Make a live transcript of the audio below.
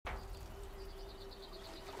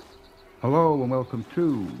Hello and welcome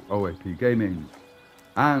to OAP-Gaming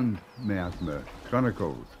and Miasma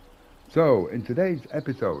Chronicles. So, in today's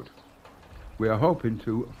episode, we are hoping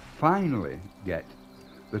to finally get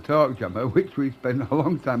the torque jammer, which we spent a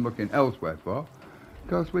long time looking elsewhere for,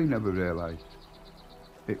 because we never realised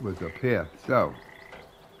it was up here. So,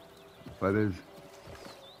 let us...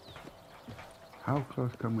 How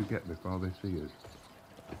close can we get before they see us?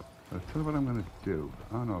 I'll tell you what I'm going to do.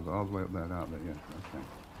 Oh no, they're all the way up there, aren't they? Yes, okay.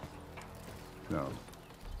 So,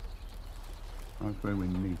 that's where we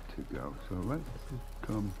need to go. So let's just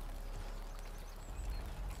come...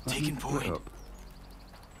 Taking point. Up.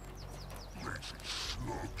 Lazy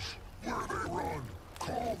slugs. Where they run?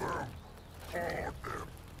 Call them. Hog them.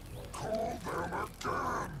 Call them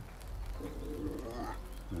again.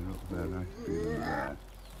 They're up there, nice feeling there.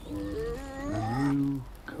 And you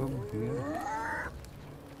come here.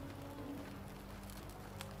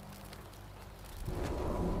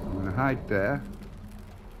 I'm going to hide there.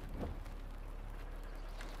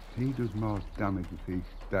 He does more damage if he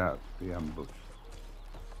starts the ambush.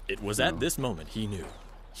 It was at this moment he knew.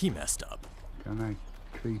 He messed up. Can I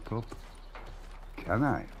creep up? Can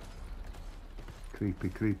I? Creepy,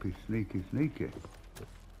 creepy, sneaky, sneaky.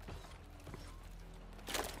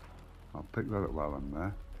 I'll pick that up while I'm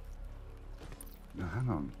there. Now, hang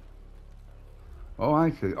on. Oh,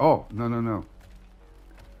 I see. Oh, no.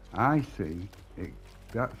 I see.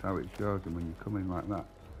 That's how it shows them when you come in like that.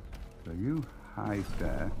 So you hide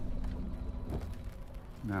there.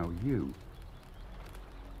 Now you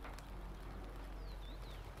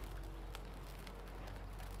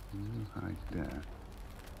hide there.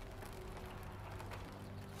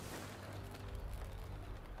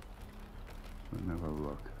 Let's have a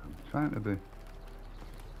look. I'm trying to be...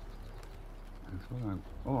 That's what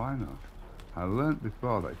oh, I know. I learnt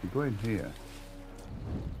before that if you go in here,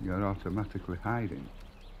 you're automatically hiding.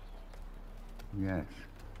 Yes.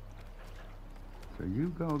 So you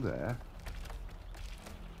go there.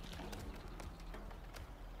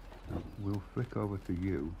 We'll flick over to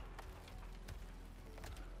you.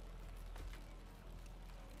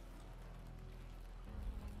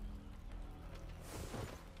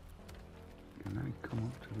 Can I come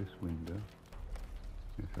up to this window?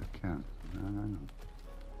 Yes, I can.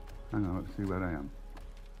 Hang on, let's see where I am.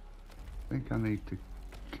 I think I need to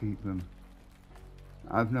keep them...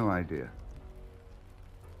 I've no idea.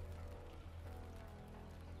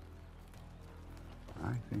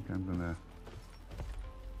 I think I'm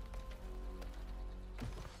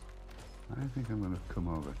gonna come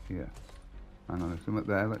over here. Hang on, there's something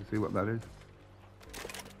there, let's see what that is.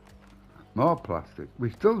 More plastic. We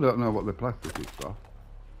still don't know what the plastic is for,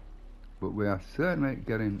 but we are certainly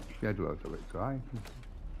getting shed loads of it, so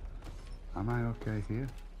am I okay here?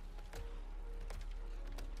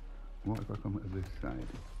 What if I come to this side?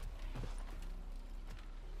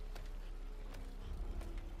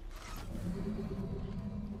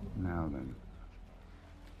 Now then,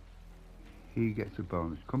 he gets a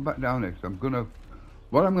bonus. Come back down here, because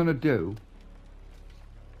what I'm gonna do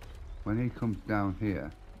when he comes down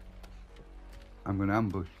here, I'm gonna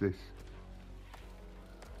ambush this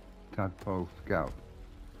tadpole scout.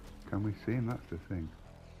 Can we see him? That's the thing.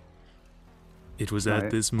 It was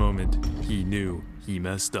at this moment he knew he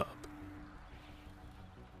messed up.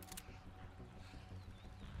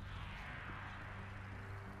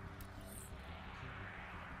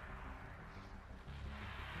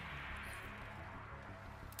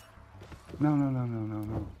 No.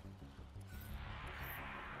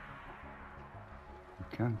 You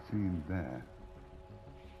can't see him there.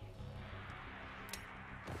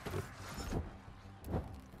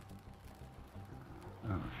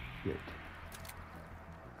 Oh shit.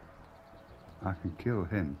 I can kill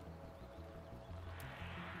him.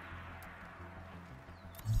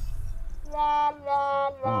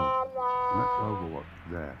 Oh, let's overwatch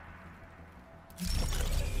there.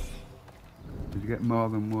 Did you get more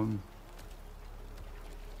than one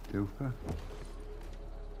doofer?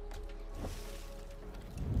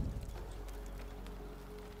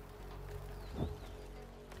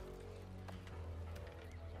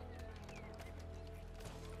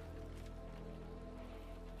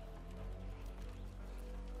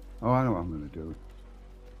 Oh, I know what I'm going to do.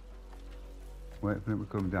 Wait for him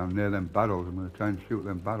to come down near them barrels. I'm going to try and shoot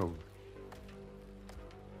them barrels.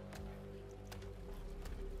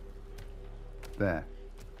 There.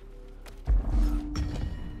 I'm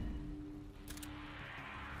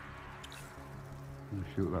going to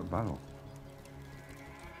shoot that barrel.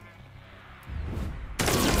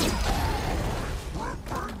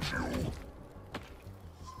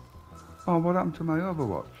 Oh, what happened to my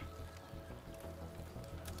Overwatch?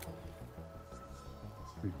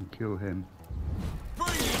 We can kill him.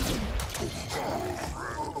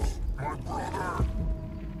 My brother!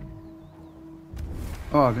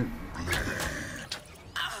 Oh, I didn't.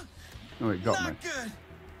 Oh, it got me. Good.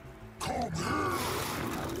 Come here!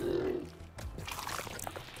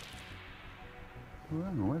 Well,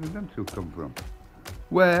 hang on, where did them two come from?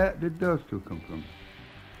 Where did those two come from?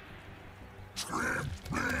 Scream!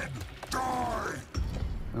 Bleed! Die!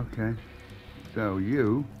 Okay. So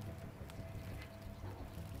you...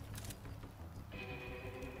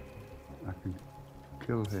 I can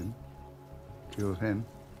kill him. Kill him.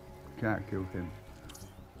 Can't kill him.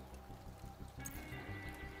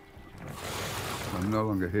 I'm no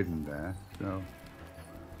longer hidden there, so...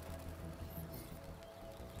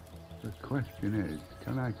 The question is,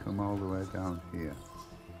 can I come all the way down here?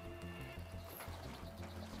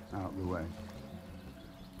 Out the way.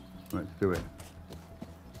 Let's do it.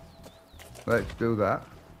 Let's do that.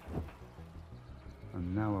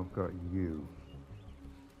 And now I've got you.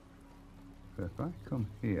 So if I come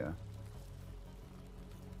here...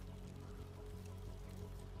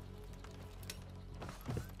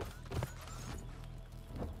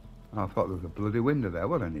 I thought there was a bloody window there.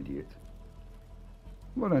 What an idiot.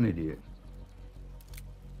 What an idiot.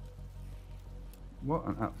 What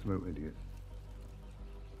an absolute idiot.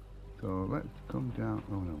 So let's come down.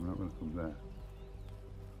 Oh no, we're not going to come there.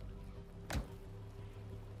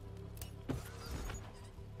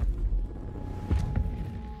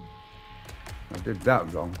 I did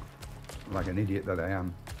that wrong. Like an idiot that I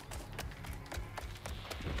am.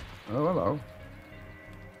 Oh, hello.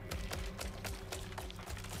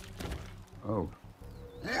 Oh.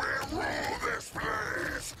 We'll rule this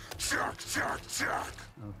place! Chuck, chuck, chuck!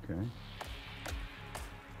 Okay.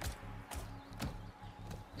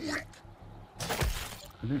 Weak!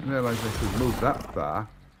 I didn't realise I could move that far.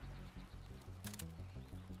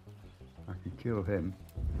 I could kill him.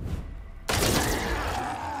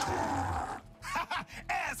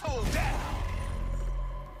 Asshole down.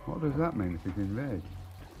 What does that mean if he's enraged?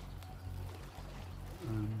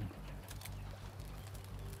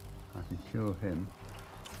 I can kill him.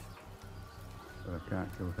 But I can't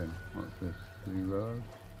kill him. What's this? 3 rows?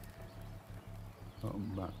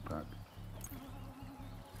 Bottom backpack.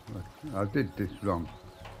 Look, I did this wrong.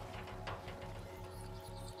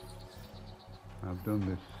 I've done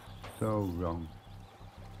this so wrong.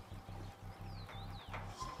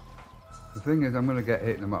 The thing is, I'm going to get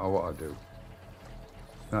hit no matter what I do.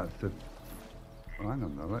 That's the... Oh, hang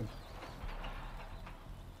on now,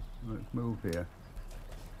 let's move here.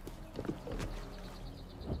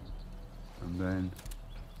 And then...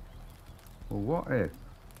 Well, what if...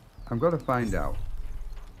 I'm going to find out.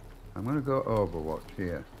 I'm going to go Overwatch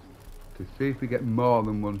here. To see if we get more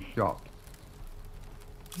than one shot.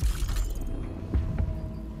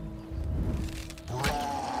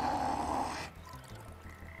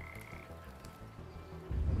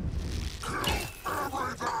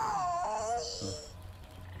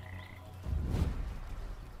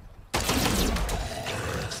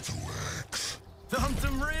 Thumped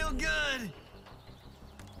him real good.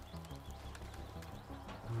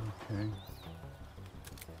 Okay.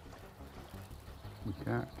 We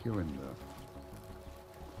can't kill him though.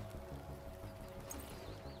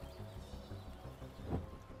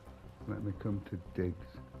 Let me come to Diggs.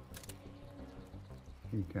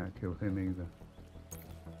 He can't kill him either.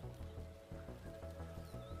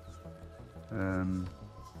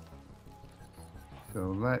 So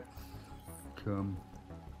let's come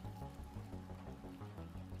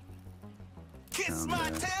Kiss down my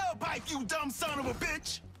there. tailpipe, you dumb son of a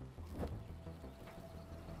bitch.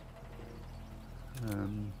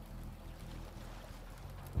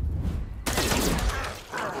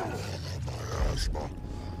 Miasma,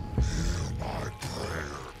 hear my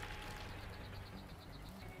prayer.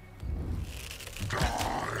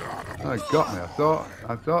 Oh, he got me.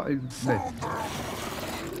 I thought he missed.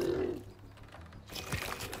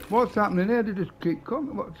 What's happening here? They just keep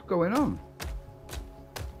coming. What's going on?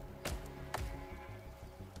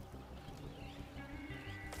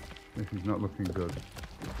 This is not looking good.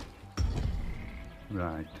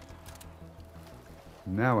 Right.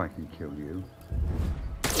 Now I can kill you.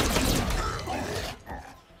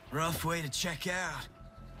 Rough way to check out.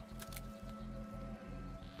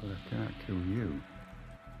 But I can't kill you.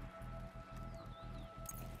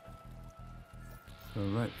 So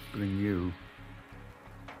let's bring you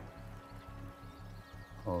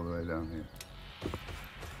all the way down here.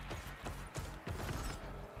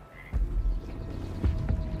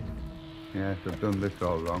 Yes, I've done this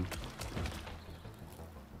all wrong.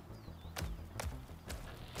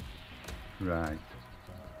 Right.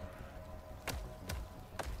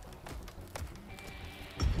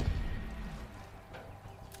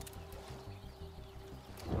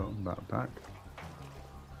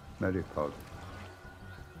 Medipod.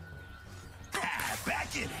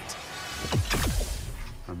 Back in it.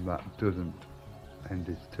 And that doesn't end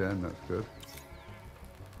his turn, that's good.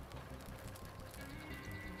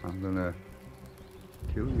 I'm gonna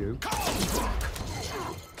kill you.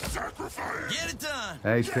 Get it done.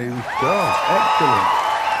 AP restore. Excellent.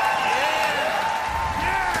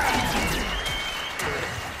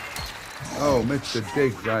 Oh, Mr.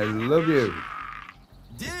 Diggs, I love you.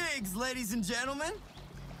 Diggs, ladies and gentlemen.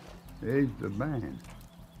 He's the man.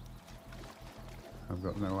 I've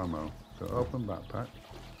got no ammo. So open backpack.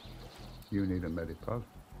 You need a medipod.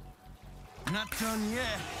 Not done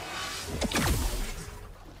yet.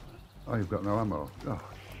 Oh, you've got no ammo. Oh,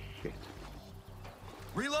 shit.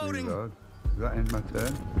 Reloading. Reload. Does that end my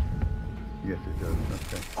turn? Yes, it does.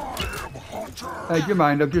 Okay. I am Hunter. Hey, do you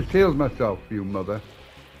mind? I've just healed myself, you mother.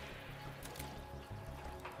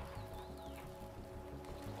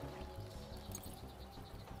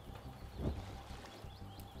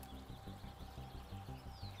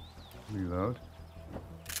 Reload.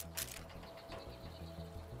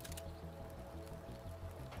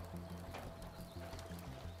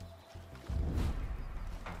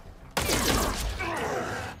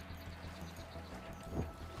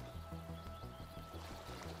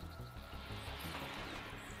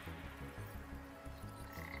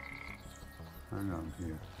 Hang on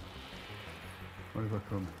here. What if I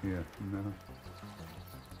come here? No.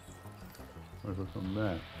 What if I come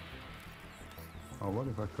there? Oh, what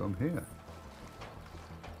if I come here?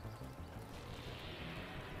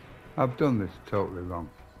 I've done this totally wrong.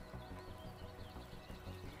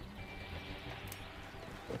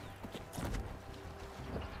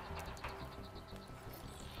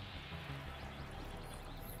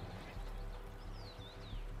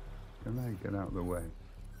 Can I get out of the way?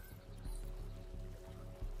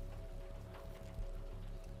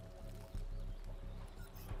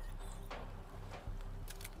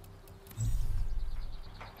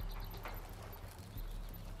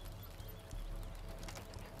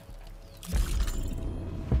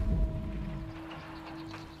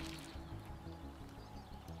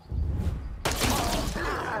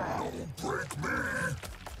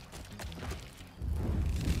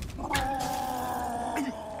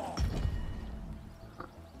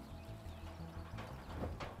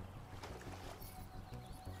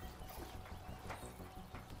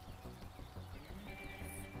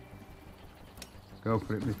 Go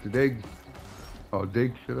for it, Mr. Diggs. Or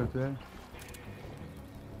Diggs, should I say?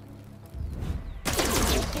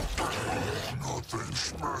 Nothing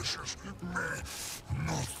smashes me.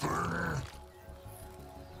 Nothing.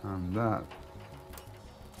 And that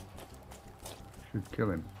should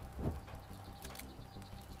kill him.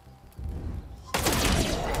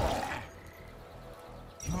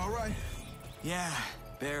 You all right? Yeah,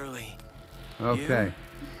 barely. Okay,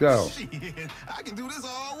 so Shit, I can do this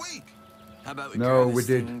all week. How about we no, grab we this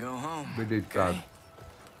thing did. and go home? We did okay? bad.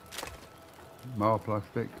 More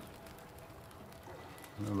plastic.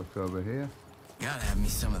 I'll look over here. Gotta have me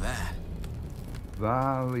some of that.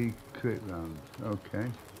 Valley crit rounds.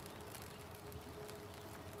 Okay.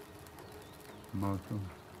 Mortal.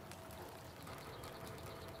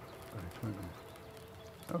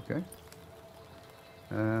 Okay.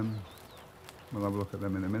 We'll have a look at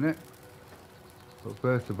them in a minute. But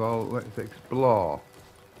first of all, let's explore.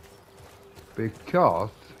 Because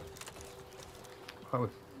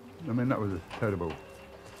that was a terrible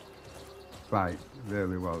fight, it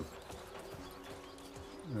really was.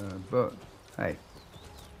 But hey,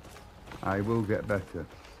 I will get better.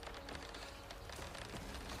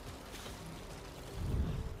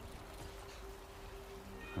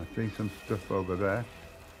 I see some stuff over there.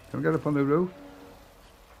 Can we get up on the roof?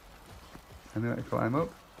 Can I climb up?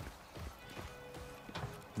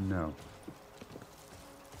 No.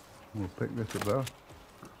 We'll pick this up though.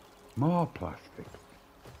 More plastic.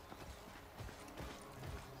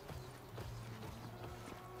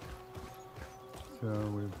 So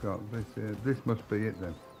we've got this here. This must be it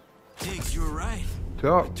then. Diggs, you were right.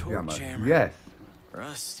 Torque torch jammer. jammer. Yes.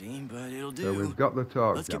 Rusty, but it'll do. So we've got the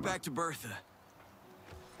torque Let's jammer. get back to Bertha.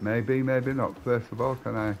 Maybe, maybe not. First of all,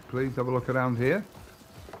 can I please have a look around here?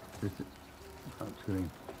 Actually,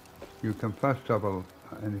 you can fast travel.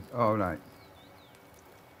 And it's all right.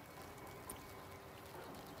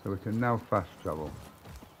 So we can now fast travel.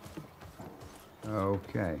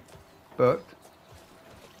 Okay, but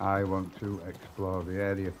I want to explore the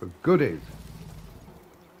area for goodies.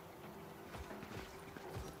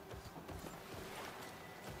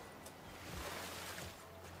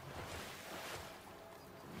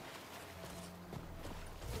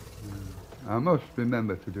 I must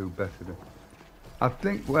remember to do better. I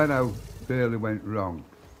think where I really went wrong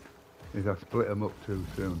is I split them up too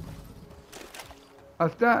soon. I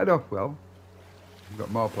started off well.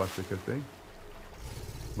 Got more plastic, I see.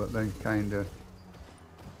 But then kinda,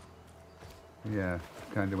 yeah,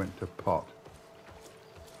 kinda went to pot.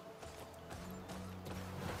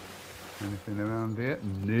 Anything around here?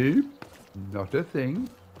 Nope, not a thing.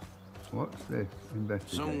 What's this?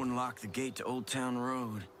 Investigate. Someone locked the gate to Old Town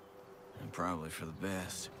Road. And probably for the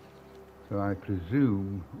best. So I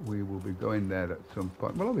presume we will be going there at some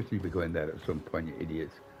point. Well, obviously we'll be going there at some point, you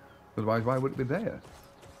idiots. Otherwise, why would it be there?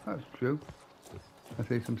 That's true. I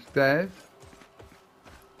see some stairs.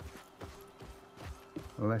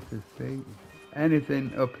 Let us see.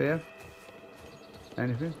 Anything up here?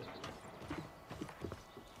 Anything?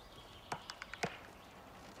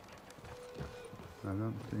 I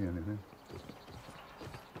don't see anything.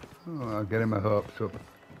 Oh, I'm getting my hopes up.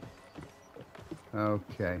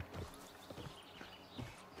 Okay.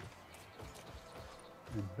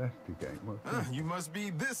 Investigate. What's that? You must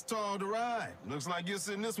be this tall to ride. Looks like you're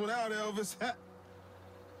sitting this one out, Elvis.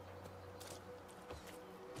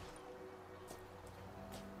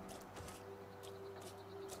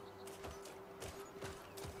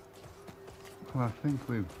 Well, I think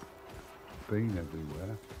we've been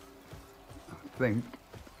everywhere. I think.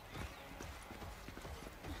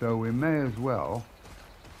 So we may as well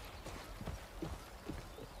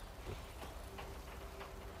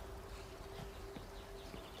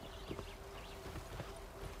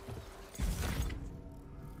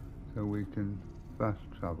so we can fast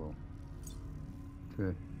travel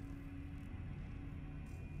to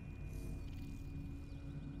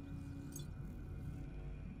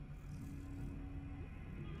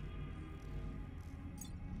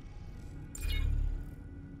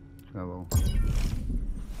travel.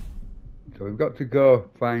 So we've got to go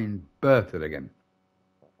find Bertha again.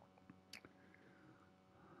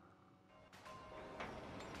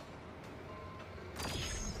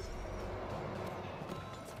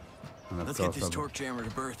 Let's get this torque jammer to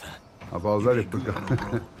Bertha. I've already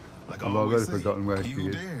forgotten. Like I've already forgotten where she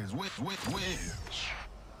is.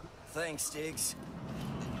 Thanks, Diggs.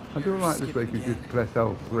 I do like this way you just press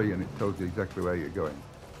L3 and it tells you exactly where you're going.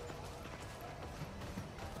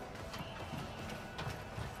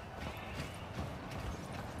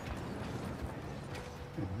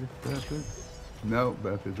 Is this Bertha? No,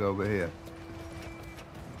 Bertha's over here.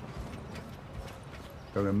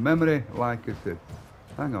 Got a memory like I said.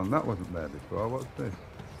 Hang on, that wasn't there before. What's this?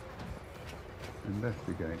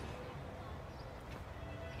 Investigate.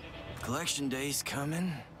 Collection day's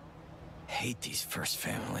coming. Hate these first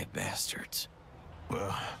family bastards.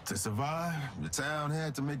 Well, to survive, the town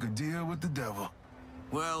had to make a deal with the devil.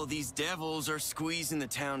 Well, these devils are squeezing the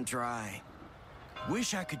town dry.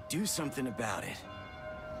 Wish I could do something about it.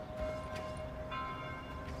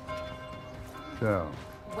 So,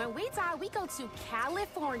 When we die, we go to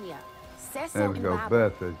California. there we go,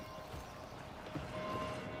 Bertha.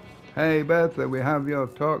 Hey, Bertha, we have your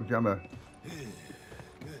torque jammer.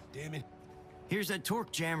 Good, damn it. Here's that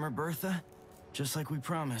torque jammer, Bertha. Just like we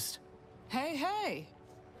promised. Hey, hey.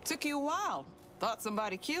 Took you a while. Thought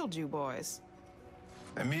somebody killed you boys.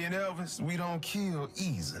 And me and Elvis, we don't kill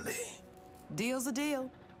easily. Deal's a deal.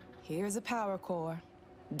 Here's a power core.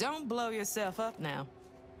 Don't blow yourself up now.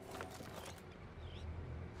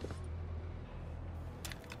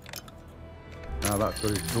 Now that's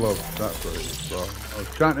what it's glove. That's what it's for. I was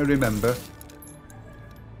trying to remember.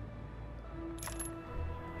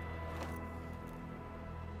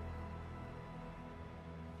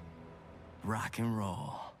 Rock and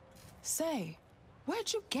roll. Say,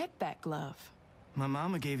 where'd you get that glove? My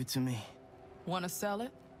mama gave it to me. Wanna sell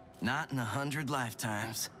it? Not in 100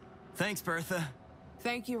 lifetimes. Thanks, Bertha.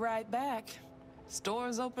 Thank you right back.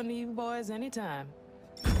 Store's open to you boys anytime.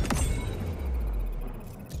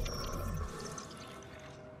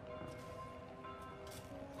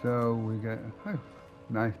 So we get a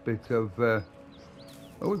nice bit of. Oh,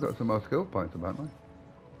 we've got some more skill points, haven't we?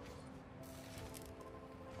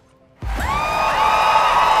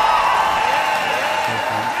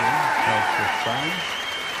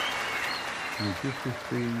 We just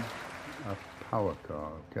received a power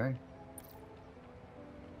core, okay?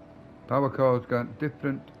 Power core's got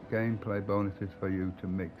different gameplay bonuses for you to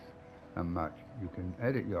mix and match. You can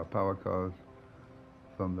edit your power cores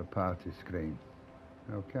from the party screen.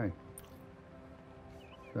 Okay.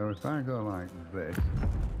 So if I go like this.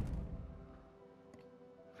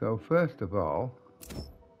 So first of all,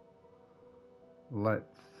 let's.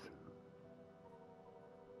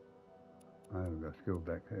 There we go, skill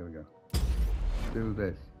deck, here we go. Do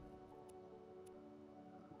this.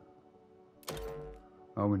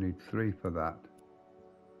 Oh, we need 3 for that.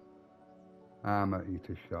 Armor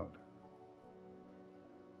eater shot.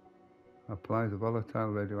 Applies a volatile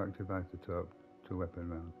radioactive isotope to weapon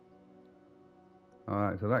rounds.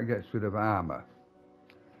 Alright, so that gets rid of armor.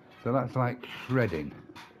 So that's like shredding.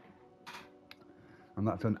 And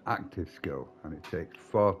that's an active skill, and it takes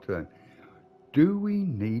 4 turns. Do we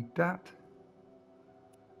need that?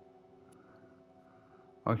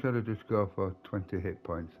 Or should I just go for 20 hit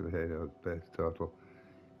points for the hero's base total?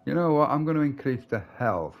 You know what, I'm going to increase the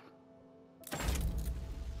health.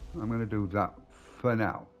 I'm going to do that for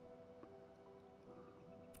now.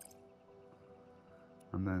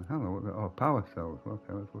 And then, hello, oh, power cells.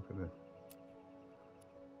 Okay, let's look at this.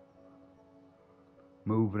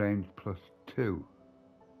 Move range +2.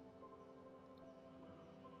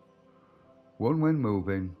 1 when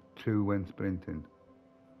moving, 2 when sprinting.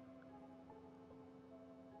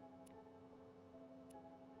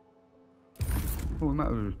 Well, we might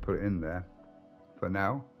as well just put it in there for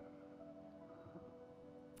now.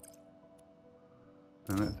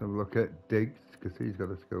 And let's have a look at Diggs, because he's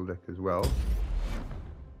got a skill deck as well.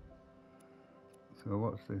 So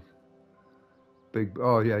what's this? Big,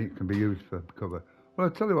 oh yeah, it can be used for cover. Well,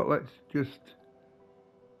 I'll tell you what, let's just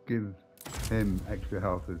give him extra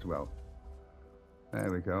health as well.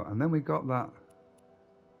 There we go. And then we got that.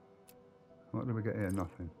 What do we get here?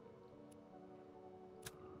 Nothing.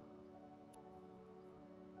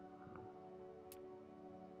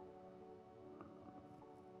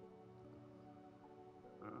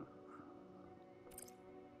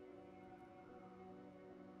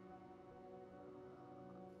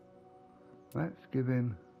 Let's give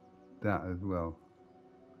him that as well.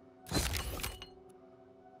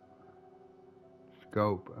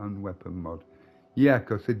 Scope and weapon mod. Yeah,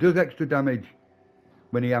 because it does extra damage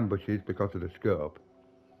when he ambushes because of the scope.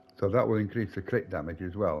 So that will increase the crit damage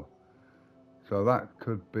as well. So that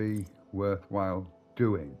could be worthwhile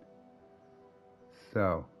doing.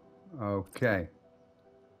 So, okay.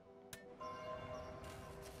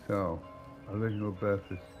 So, original birth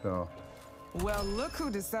is start. Well, look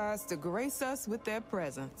who decides to grace us with their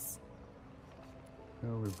presence. So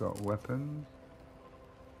we've got weapons,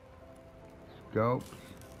 scopes,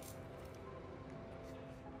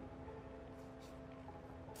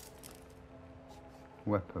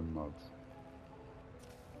 weapon mods,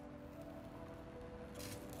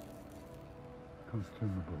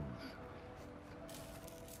 consumables.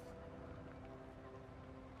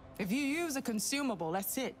 If you use a consumable,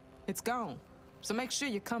 that's it. It's gone. So make sure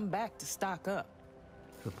you come back to stock up.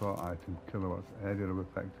 Support item, kilowatts, area of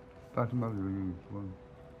effect. Pattern mode used one.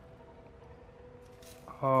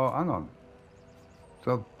 Oh, hang on.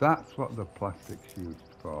 So that's what the plastic's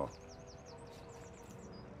used for.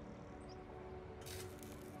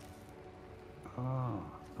 Ah,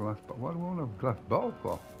 glass bottle. What do we want a glass bottle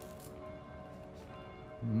for?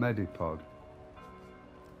 Medipod.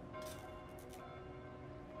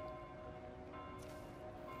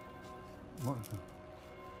 What's that?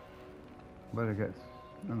 Better get.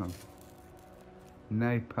 Hang on.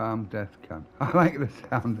 Napalm death can. I like the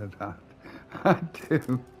sound of that. I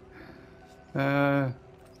do.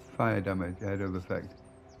 Fire damage, head of effect.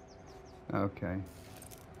 Okay.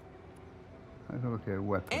 Let's look at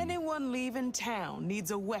weapons. Anyone leaving town needs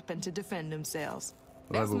a weapon to defend themselves.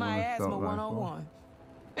 That's Level 1 Miasma assault 101.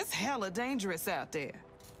 It's hella dangerous out there.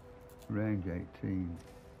 Range 18.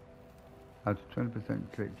 Has 20%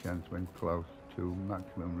 crit chance when close to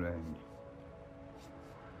maximum range.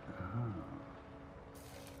 Ah.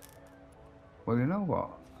 Well, you know what?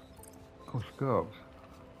 Oh, scopes.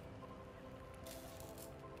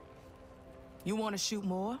 You want to shoot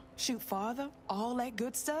more? Shoot farther? All that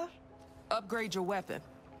good stuff? Upgrade your weapon.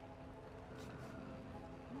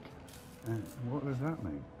 What does that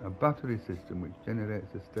mean? A battery system which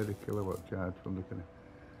generates a steady kilowatt charge from the connect.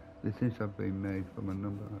 This seems to have been made from a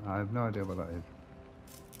number. I have no idea what that is.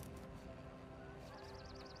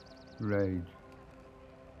 Rage.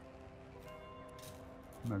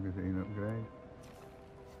 Magazine upgrade.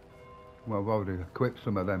 Well, I've already equipped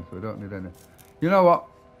some of them, so I don't need any. You know what?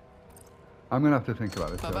 I'm going to have to think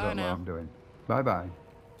about this. Bye-bye I don't know now. what I'm doing. Bye-bye.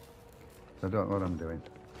 I don't know what I'm doing.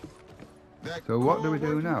 So what do we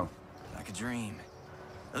do now? Like a dream.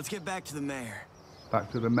 Let's get back to the mayor.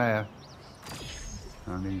 Back to the mayor.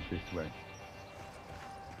 And he's this way.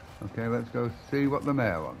 Okay, let's go see what the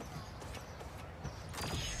mayor wants.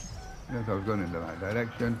 Yes, I was going in the right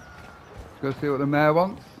direction. Let's go see what the mayor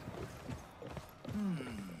wants.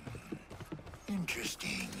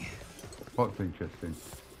 Interesting. What's interesting?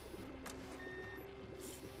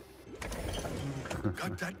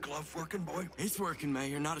 Got that glove working, boy? It's working,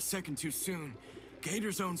 Mayor. Not a second too soon.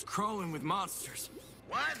 Gator Zone's crawling with monsters.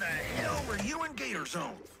 Why the hell were you in Gator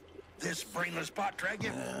Zone? This brainless pot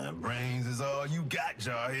dragon? Brains is all you got,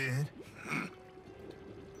 Jarhead.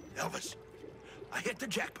 Elvis, I hit the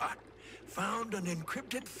jackpot. Found an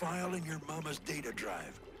encrypted file in your mama's data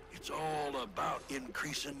drive. It's all about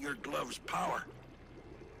increasing your glove's power.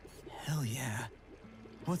 Hell yeah.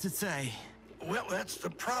 What's it say? Well, that's the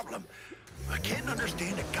problem. I can't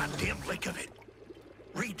understand a goddamn lick of it.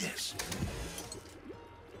 Read this.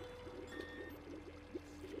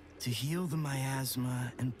 To heal the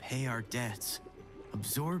miasma and pay our debts,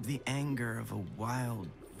 absorb the anger of a wild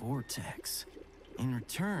vortex. In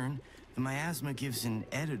return, the miasma gives an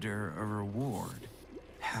editor a reward.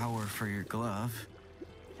 Power for your glove,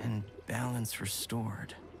 and balance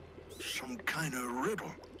restored. Some kind of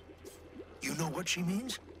riddle. You know what she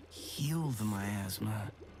means? Heal the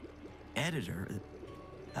miasma. Editor?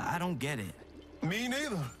 I don't get it. Me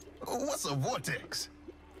neither. What's a vortex?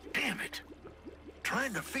 Damn it.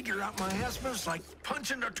 Trying to figure out miasma's like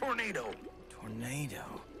punching a tornado. Tornado?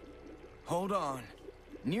 Hold on.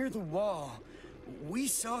 Near the wall, we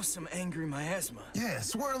saw some angry miasma. Yeah,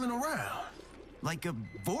 swirling around. Like a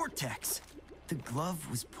vortex. The glove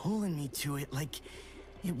was pulling me to it like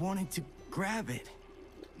it wanted to grab it.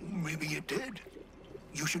 Maybe it did.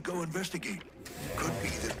 You should go investigate. Could be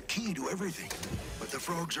the key to everything. But the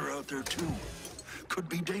frogs are out there too. Could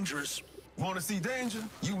be dangerous. Want to see danger?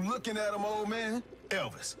 You looking at him, old man?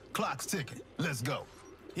 Elvis, clock's ticking. Let's go.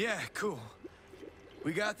 Yeah, cool.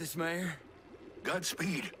 We got this, Mayor.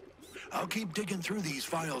 Godspeed. I'll keep digging through these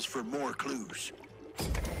files for more clues.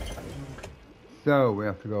 So we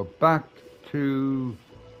have to go back to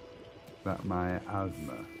that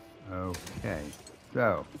miasma. Okay,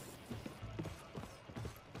 so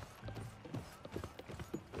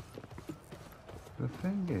the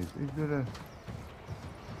thing is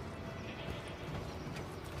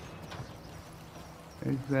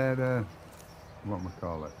there a what we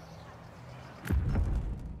call it?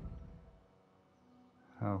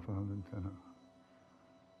 Health 110.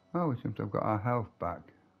 Oh, we seem to have got our health back.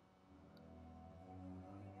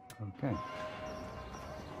 Okay.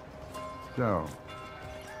 So,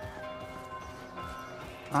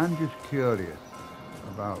 I'm just curious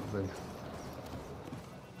about this,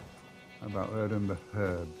 about earning the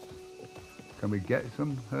herbs. Can we get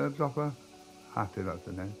some herbs off her? Hattie, that's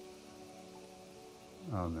the name.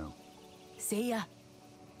 Oh no. See ya.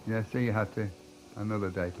 Yeah, see you, Hattie. Another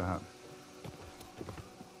day, perhaps.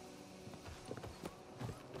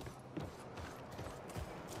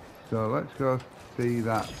 So let's go see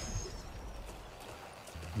that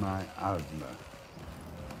miasma.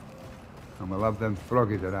 And we'll have them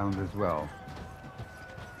froggies around as well.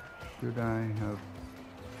 Should I have...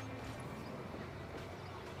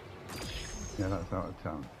 Yeah, that's out of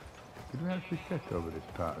town. Did we actually check over this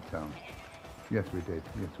part of town? Yes, we did.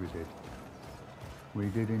 Yes, we did. We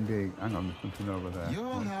did indeed. Hang on, there's something over there.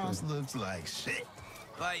 Your house looks like shit.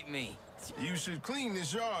 Bite me. You should clean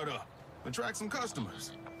this yard up. Attract some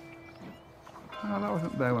customers. Oh, that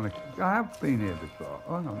wasn't there when I have been here before.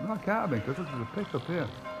 Oh no, no, I can't have been because there's a pick up here.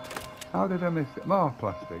 How did I miss it? More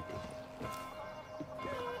plastic.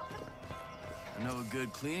 I know a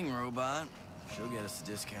good cleaning robot. She'll get us a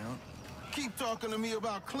discount. Keep talking to me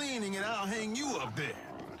about cleaning and I'll hang you up there.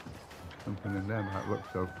 Something in there might look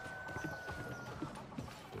so.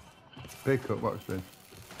 Pick up, what's this?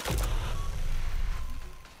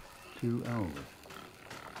 2 hours.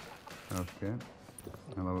 Okay,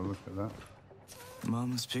 I'll have a look at that.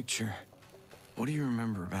 Mama's picture. What do you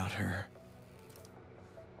remember about her?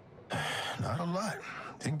 Not a lot.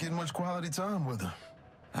 Didn't get much quality time with her.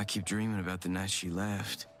 I keep dreaming about the night she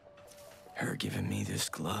left. Her giving me this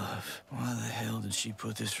glove. Why the hell did she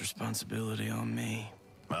put this responsibility on me?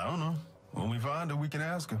 I don't know. When we find her, we can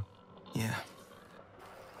ask her. Yeah.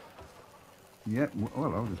 Yeah,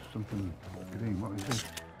 well, oh, there's something green. What is this?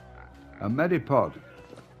 A Medipod.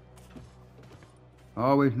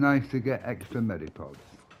 Always nice to get extra Medipods.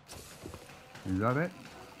 Is that it?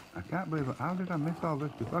 I can't believe it. How did I miss all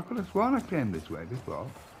this before? I could have sworn I came this way before.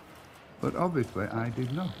 But obviously I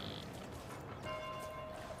did not.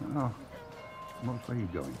 Oh, which way are you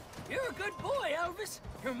going? You're a good boy, Elvis.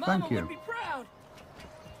 Your mama Thank you. would be proud.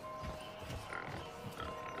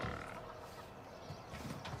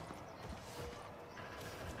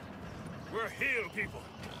 We're hill people.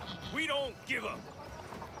 We don't give up.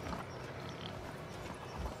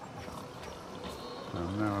 Well,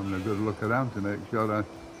 now I'm having a good look around to make sure I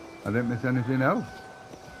didn't miss anything else.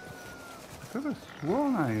 I could have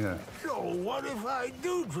sworn I... So what if I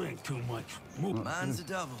do drink too much? Mine's a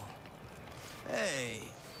double. Hey,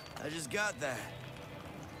 I just got that.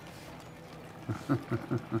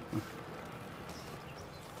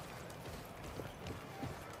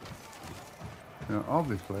 Now,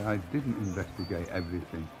 obviously, I didn't investigate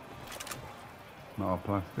everything. More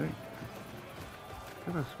plastic.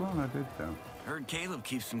 Could have sworn I did so. Heard Caleb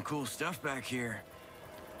keeps some cool stuff back here.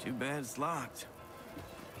 Too bad it's locked.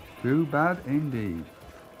 Too bad indeed.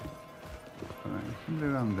 Alright,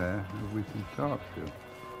 somebody around there who we can talk to.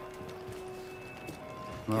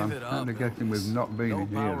 Well, I'm kind of guessing we've not been in here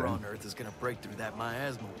then. No power on Earth is gonna break through that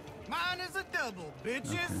miasma. Mine is a double,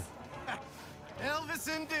 bitches. Okay.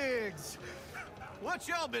 Elvis and Diggs. What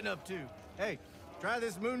y'all been up to? Hey, try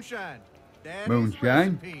this moonshine. Daddy's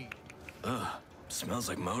Moonshine? recipe. Ugh, smells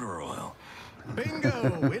like motor oil.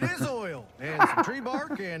 Bingo! It is oil and some tree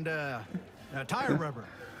bark and tire rubber.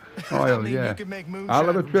 Oil, I mean, yeah. You can make I'll moonshine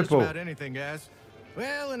have a from just triple. about anything, guys.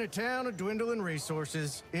 Well, in a town of dwindling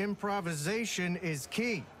resources, improvisation is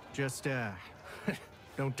key. Just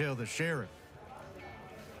don't tell the sheriff.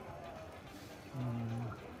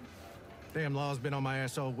 Damn law's been on my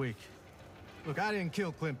ass all week. Look, I didn't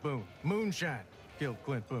kill Clint Boone. Moonshine killed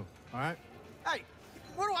Clint Boone, all right? Hey,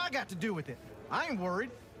 what do I got to do with it? I ain't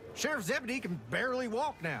worried. Sheriff Zebedee can barely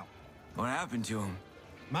walk now. What happened to him?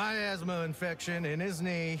 Miasma infection in his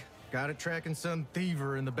knee. Got it tracking some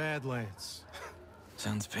thiever in the Badlands.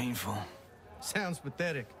 Sounds painful. Sounds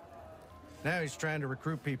pathetic. Now he's trying to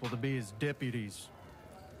recruit people to be his deputies.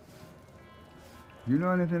 You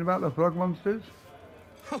know anything about the frog monsters?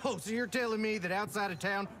 Oh, so you're telling me that outside of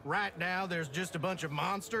town right now there's just a bunch of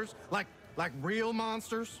monsters? Like real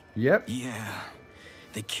monsters? Yep. Yeah,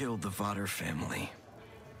 they killed the Vodder family.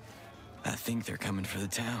 I think they're coming for the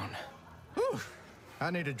town. Whew. I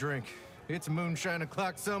need a drink. It's moonshine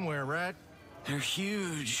o'clock somewhere, right? They're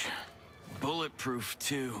huge. Bulletproof,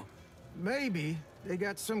 too. Maybe they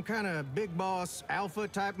got some kind of big boss alpha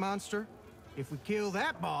type monster. If we kill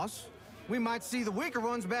that boss, we might see the weaker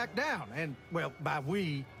ones back down. And, well, by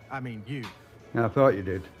we, I mean you. I thought you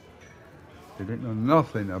did. You didn't know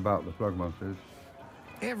nothing about the frog monsters.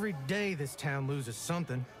 Every day this town loses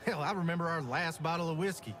something. Hell, I remember our last bottle of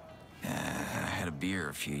whiskey. I had a beer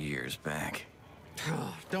a few years back.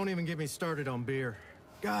 Don't even get me started on beer.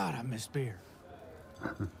 God, I miss beer.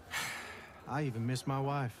 I even miss my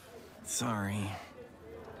wife. Sorry.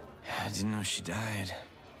 I didn't know she died.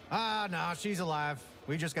 Nah, she's alive.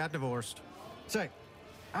 We just got divorced. Say,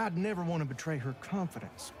 I'd never want to betray her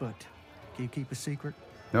confidence, but can you keep a secret?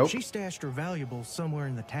 Nope. She stashed her valuables somewhere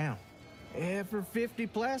in the town. And for 50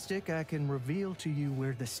 plastic, I can reveal to you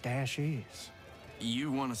where the stash is.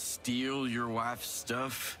 You want to steal your wife's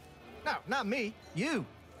stuff? No, not me. You.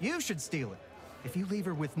 You should steal it. If you leave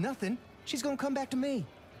her with nothing, she's gonna come back to me.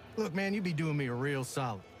 Look, man, you be doing me a real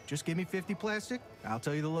solid. Just give me 50 plastic, I'll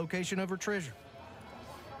tell you the location of her treasure.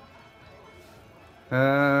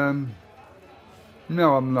 No,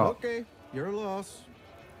 I'm not. Okay, you're a loss.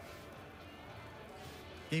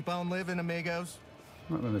 Keep on living, amigos.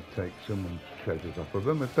 I'm not going to take someone's treasures off of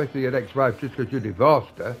them, especially your ex-wife, just because you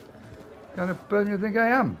divorced her. What kind of person do you think I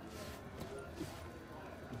am?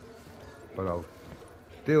 But I'll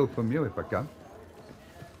steal from you if I can.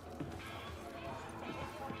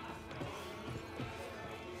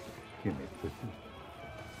 Give me 50.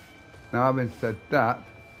 Now, having said that,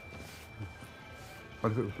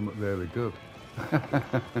 what if it was something really good?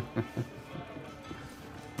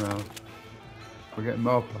 Well, we're getting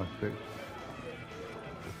more plastic.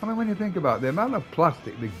 I mean, when you think about the amount of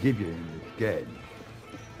plastic they give you in this game,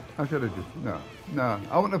 I should have just, no,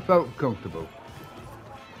 I wouldn't have felt comfortable.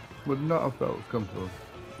 Would not have felt comfortable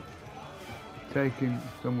taking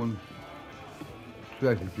someone's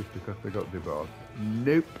treasure just because they got divorced.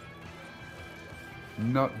 Nope.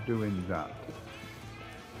 Not doing that.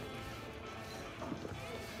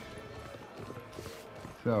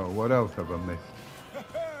 So, what else have I missed?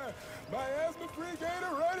 Miasma free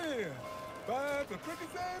gator ready. Find the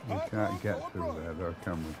quickest and We can't get through there though,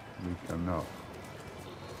 can we? We cannot.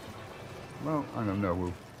 Well, I don't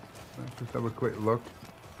know. Let's just have a quick look.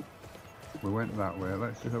 We went that way.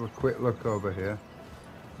 Let's just have a quick look over here.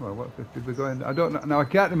 Well, what's this? Did we go in? I don't know. Now, I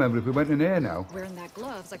can't remember if we went in here now. Wearing that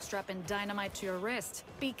glove's like strapping dynamite to your wrist.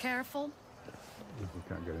 Be careful. We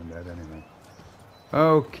can't get in there anyway.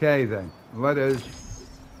 Okay, then. Let us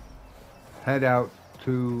head out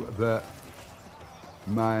to the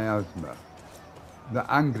miasma.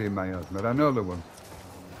 The angry miasma. I know the one.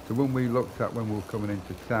 The one we looked at when we were coming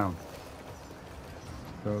into town.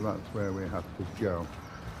 So that's where we have to go.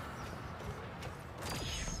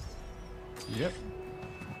 Yep.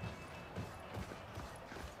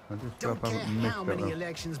 I just Don't hope I care haven't missed how that many one.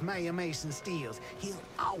 elections Mayor Mason steals, he'll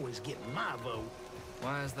always get my vote.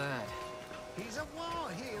 Why is that? He's a war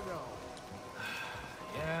hero.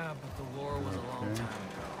 Yeah, but the war was a long Okay. time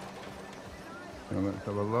ago. So let's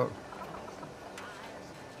have a look.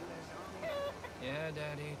 Yeah,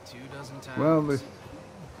 Daddy, 2 dozen times. Well, this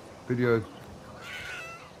video's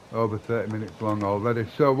over 30 minutes long already.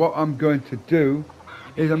 So what I'm going to do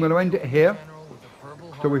is I'm going to end it here.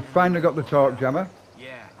 So we finally got the torque jammer.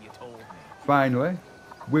 Yeah, you told me. Finally.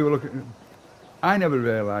 We were looking... I never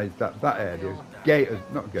realised that that area, Gator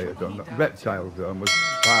Zone, Reptile Zone, was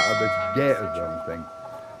part of the Gator Zone thing.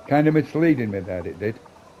 Kind of misleading me that it did.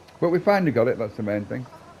 But we finally got it, that's the main thing.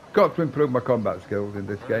 Got to improve my combat skills in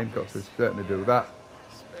this game, got to certainly do that.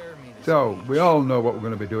 So, we all know what we're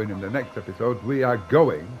going to be doing in the next episode. We are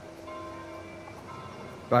going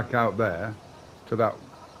back out there to that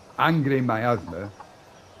angry miasma,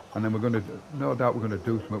 and then we're going to, no doubt we're going to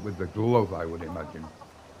do something with the glove, I would imagine.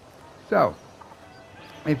 So,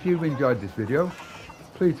 if you've enjoyed this video,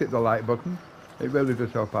 please hit the like button. It really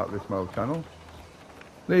does help out this small channel.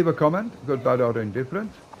 Leave a comment, good, bad or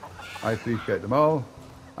indifferent. I appreciate them all.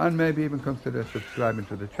 And maybe even consider subscribing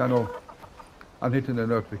to the channel and hitting the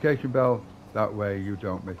notification bell. That way you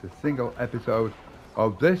don't miss a single episode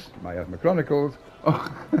of this, Miasma Chronicles,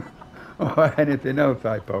 or anything else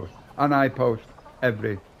I post. And I post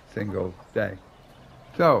every single day.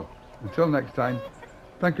 So, until next time,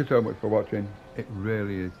 thank you so much for watching. It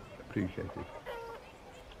really is appreciated.